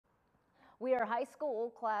Weir High School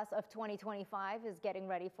class of 2025 is getting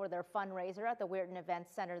ready for their fundraiser at the Weir Event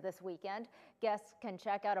Center this weekend. Guests can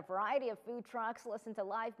check out a variety of food trucks, listen to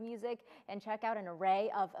live music, and check out an array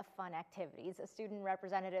of fun activities. Student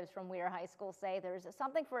representatives from Weir High School say there's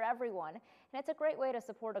something for everyone, and it's a great way to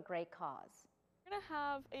support a great cause. We're gonna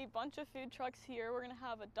have a bunch of food trucks here. We're gonna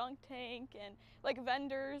have a dunk tank and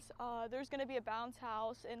vendors. There's gonna be a bounce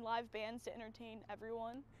house and live bands to entertain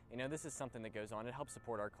everyone. You know, this is something that goes on. It helps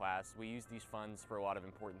support our class. We use these funds for a lot of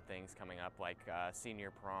important things coming up, like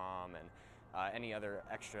senior prom and any other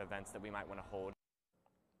extra events that we might want to hold.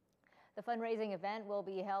 The fundraising event will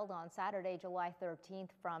be held on Saturday, July 13th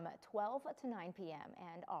from 12 to 9 p.m.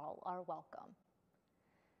 and all are welcome.